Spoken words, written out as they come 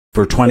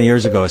For 20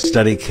 years ago, a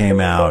study came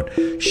out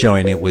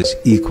showing it was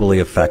equally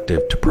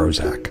effective to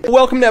Prozac.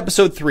 Welcome to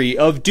episode 3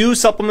 of Do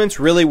Supplements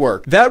Really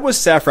Work? That was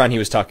Saffron he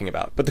was talking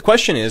about. But the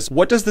question is,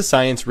 what does the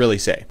science really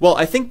say? Well,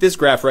 I think this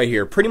graph right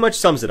here pretty much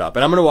sums it up,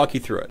 and I'm going to walk you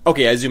through it.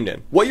 Okay, I zoomed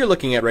in. What you're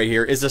looking at right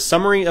here is a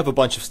summary of a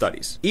bunch of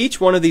studies. Each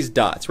one of these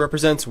dots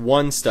represents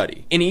one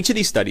study. In each of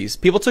these studies,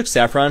 people took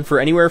Saffron for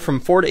anywhere from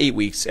 4 to 8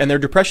 weeks, and their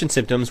depression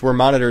symptoms were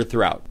monitored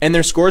throughout. And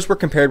their scores were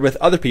compared with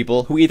other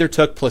people who either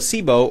took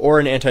placebo or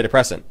an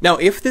antidepressant. Now,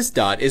 if this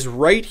dot is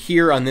right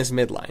here on this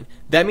midline,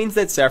 that means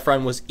that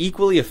Saffron was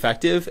equally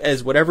effective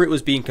as whatever it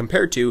was being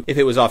compared to. If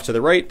it was off to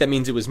the right, that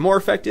means it was more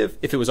effective.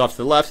 If it was off to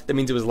the left, that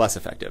means it was less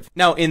effective.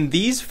 Now, in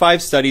these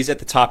 5 studies at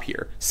the top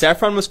here,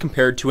 Saffron was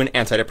compared to an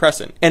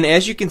antidepressant. And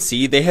as you can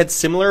see, they had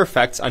similar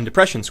effects on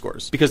depression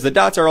scores because the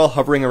dots are all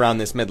hovering around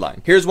this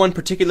midline. Here's one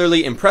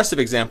particularly impressive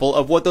example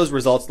of what those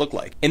results look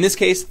like. In this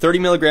case, 30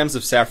 milligrams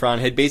of Saffron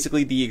had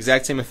basically the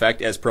exact same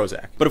effect as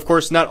Prozac. But of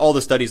course, not all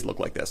the studies look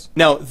like this.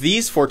 Now,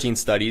 these 14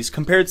 studies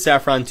compared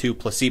Saffron to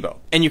placebo.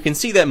 And you can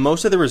see that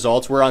most of the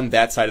results were on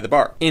that side of the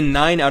bar. In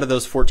 9 out of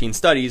those 14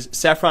 studies,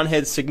 Saffron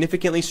had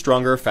significantly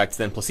stronger effects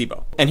than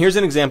placebo. And here's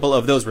an example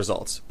of those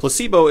results.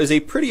 Placebo is a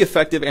pretty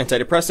effective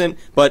antidepressant,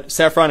 but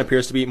Saffron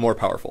appears to be more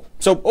powerful.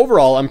 So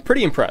overall, I'm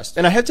pretty impressed.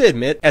 And I have to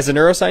admit, as a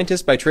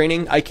neuroscientist by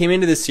training, I came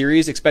into this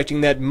series expecting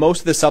that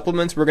most of the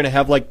supplements were going to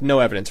have like no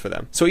evidence for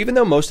them. So even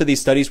though most of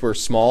these studies were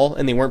small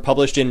and they weren't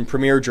published in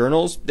premier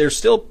journals, there's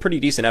still pretty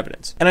decent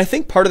evidence. And I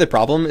think part of the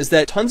problem is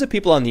that tons of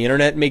people on the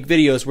internet make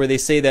videos where they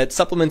say that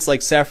supplements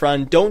like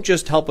Saffron don't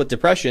just help with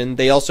depression,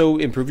 they also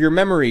improve your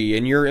memory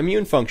and your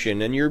immune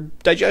function and your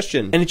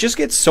digestion. And it just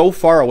gets so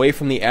far away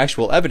from the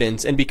actual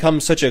evidence and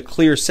becomes such a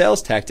clear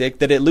sales tactic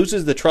that it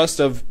loses the trust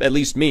of at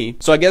least me.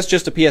 So I guess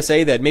just a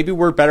PSA that maybe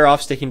we're better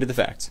off sticking to the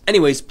facts.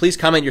 Anyways, please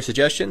comment your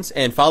suggestions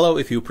and follow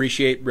if you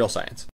appreciate real science.